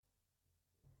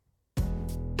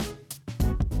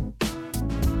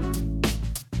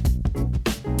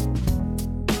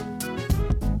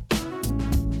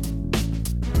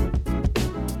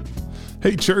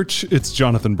Hey church, it's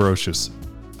Jonathan Brocious.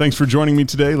 Thanks for joining me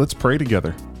today. Let's pray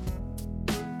together.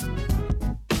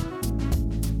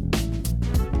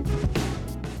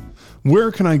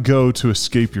 Where can I go to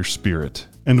escape your spirit?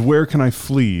 And where can I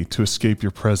flee to escape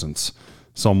your presence?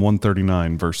 Psalm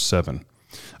 139, verse 7.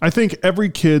 I think every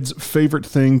kid's favorite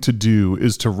thing to do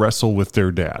is to wrestle with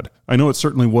their dad. I know it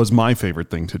certainly was my favorite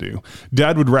thing to do.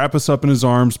 Dad would wrap us up in his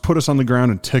arms, put us on the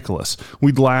ground, and tickle us.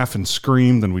 We'd laugh and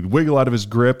scream, then we'd wiggle out of his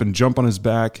grip and jump on his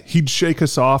back. He'd shake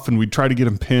us off and we'd try to get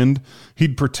him pinned.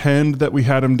 He'd pretend that we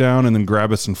had him down and then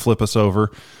grab us and flip us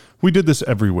over. We did this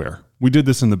everywhere. We did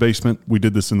this in the basement. We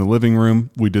did this in the living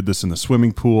room. We did this in the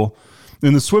swimming pool.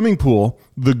 In the swimming pool,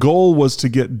 the goal was to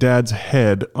get Dad's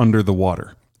head under the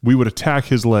water. We would attack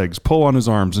his legs, pull on his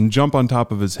arms, and jump on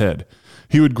top of his head.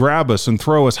 He would grab us and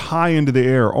throw us high into the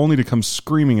air, only to come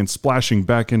screaming and splashing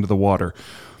back into the water.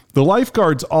 The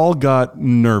lifeguards all got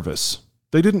nervous.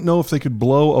 They didn't know if they could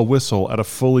blow a whistle at a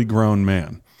fully grown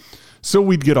man. So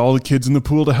we'd get all the kids in the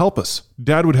pool to help us.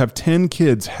 Dad would have 10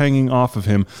 kids hanging off of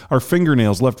him. Our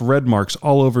fingernails left red marks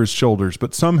all over his shoulders,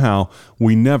 but somehow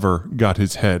we never got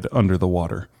his head under the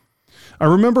water. I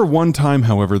remember one time,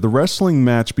 however, the wrestling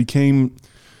match became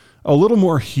a little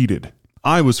more heated.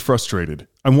 I was frustrated.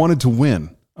 I wanted to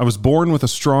win. I was born with a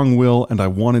strong will, and I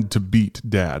wanted to beat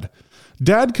Dad.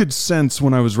 Dad could sense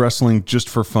when I was wrestling just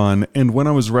for fun and when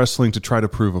I was wrestling to try to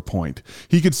prove a point.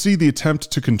 He could see the attempt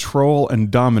to control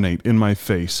and dominate in my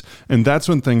face, and that's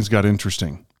when things got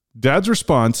interesting. Dad's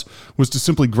response was to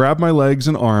simply grab my legs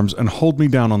and arms and hold me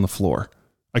down on the floor.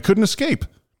 I couldn't escape.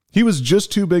 He was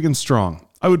just too big and strong.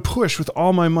 I would push with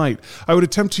all my might. I would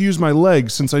attempt to use my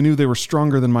legs since I knew they were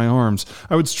stronger than my arms.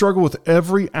 I would struggle with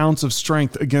every ounce of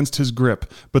strength against his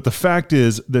grip, but the fact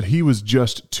is that he was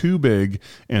just too big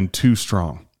and too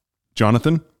strong.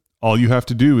 Jonathan, all you have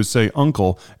to do is say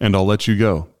uncle and I'll let you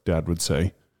go, Dad would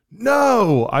say.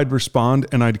 No, I'd respond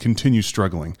and I'd continue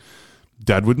struggling.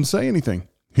 Dad wouldn't say anything.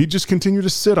 He'd just continue to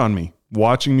sit on me,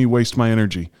 watching me waste my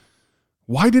energy.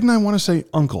 Why didn't I want to say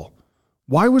uncle?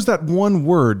 Why was that one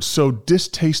word so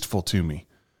distasteful to me?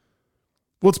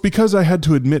 Well, it's because I had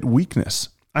to admit weakness.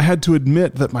 I had to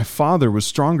admit that my father was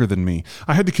stronger than me.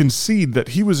 I had to concede that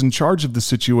he was in charge of the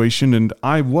situation and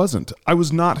I wasn't. I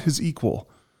was not his equal.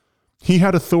 He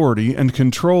had authority and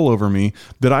control over me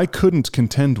that I couldn't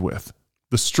contend with.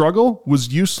 The struggle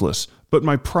was useless, but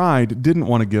my pride didn't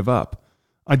want to give up.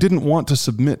 I didn't want to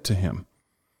submit to him.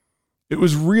 It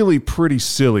was really pretty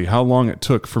silly how long it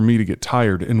took for me to get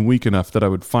tired and weak enough that I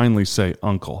would finally say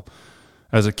uncle.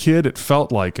 As a kid, it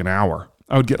felt like an hour.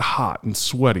 I would get hot and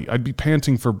sweaty. I'd be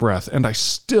panting for breath, and I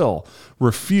still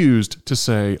refused to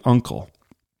say uncle.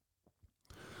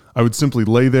 I would simply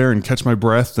lay there and catch my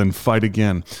breath and fight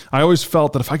again. I always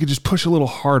felt that if I could just push a little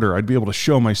harder, I'd be able to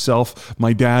show myself,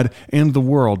 my dad, and the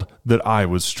world that I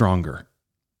was stronger.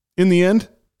 In the end,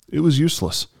 it was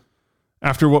useless.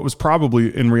 After what was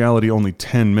probably in reality only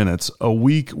 10 minutes, a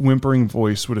weak, whimpering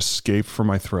voice would escape from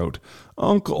my throat.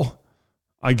 Uncle.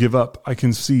 I give up. I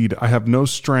concede. I have no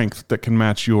strength that can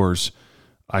match yours.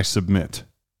 I submit.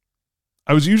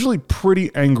 I was usually pretty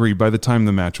angry by the time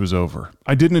the match was over.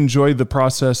 I didn't enjoy the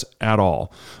process at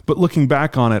all, but looking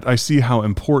back on it, I see how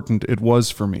important it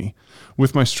was for me.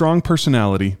 With my strong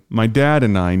personality, my dad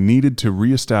and I needed to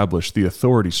reestablish the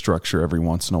authority structure every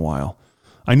once in a while.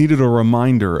 I needed a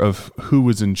reminder of who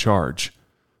was in charge.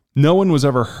 No one was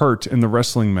ever hurt in the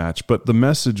wrestling match, but the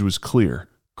message was clear.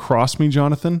 Cross me,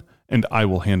 Jonathan, and I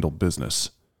will handle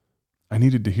business. I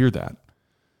needed to hear that.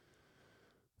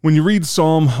 When you read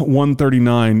Psalm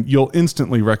 139, you'll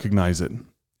instantly recognize it.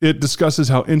 It discusses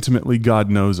how intimately God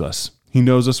knows us. He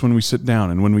knows us when we sit down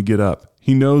and when we get up.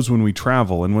 He knows when we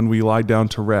travel and when we lie down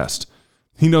to rest.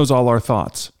 He knows all our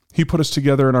thoughts. He put us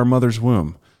together in our mother's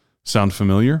womb. Sound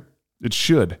familiar? It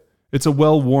should. It's a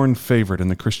well-worn favorite in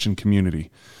the Christian community.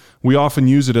 We often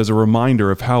use it as a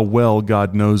reminder of how well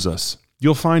God knows us.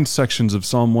 You'll find sections of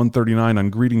Psalm 139 on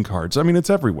greeting cards. I mean, it's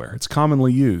everywhere. It's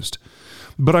commonly used.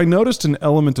 But I noticed an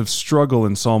element of struggle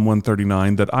in Psalm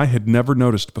 139 that I had never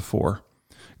noticed before.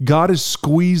 God is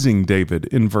squeezing David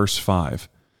in verse 5.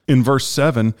 In verse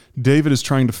 7, David is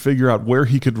trying to figure out where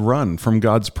he could run from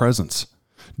God's presence.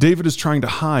 David is trying to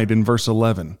hide in verse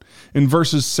 11. In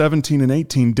verses 17 and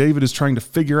 18, David is trying to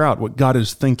figure out what God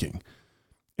is thinking.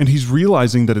 And he's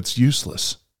realizing that it's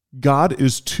useless. God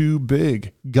is too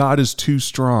big. God is too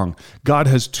strong. God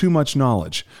has too much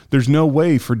knowledge. There's no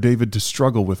way for David to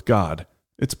struggle with God.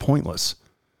 It's pointless.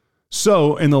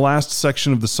 So, in the last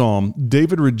section of the psalm,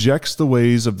 David rejects the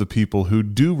ways of the people who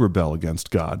do rebel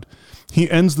against God.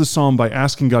 He ends the psalm by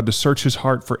asking God to search his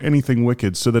heart for anything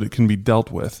wicked so that it can be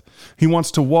dealt with. He wants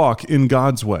to walk in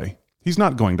God's way. He's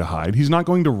not going to hide. He's not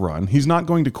going to run. He's not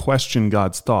going to question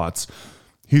God's thoughts.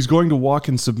 He's going to walk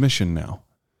in submission now.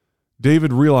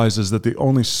 David realizes that the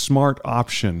only smart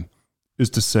option is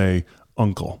to say,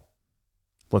 Uncle.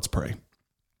 Let's pray.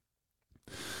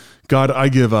 God, I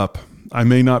give up. I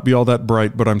may not be all that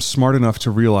bright, but I'm smart enough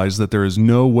to realize that there is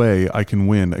no way I can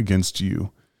win against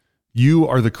you. You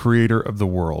are the creator of the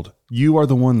world. You are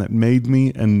the one that made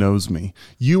me and knows me.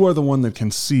 You are the one that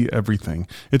can see everything.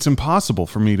 It's impossible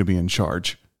for me to be in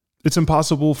charge. It's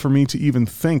impossible for me to even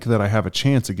think that I have a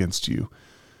chance against you.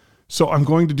 So I'm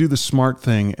going to do the smart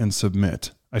thing and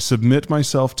submit. I submit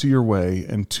myself to your way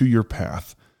and to your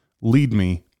path. Lead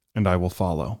me, and I will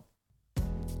follow.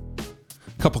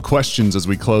 Couple questions as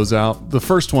we close out. The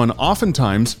first one,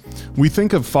 oftentimes we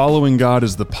think of following God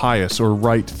as the pious or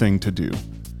right thing to do.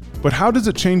 But how does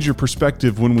it change your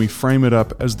perspective when we frame it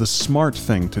up as the smart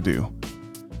thing to do?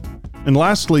 And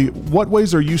lastly, what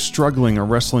ways are you struggling or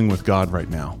wrestling with God right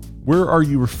now? Where are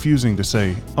you refusing to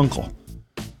say, Uncle?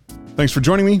 Thanks for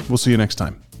joining me. We'll see you next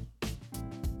time.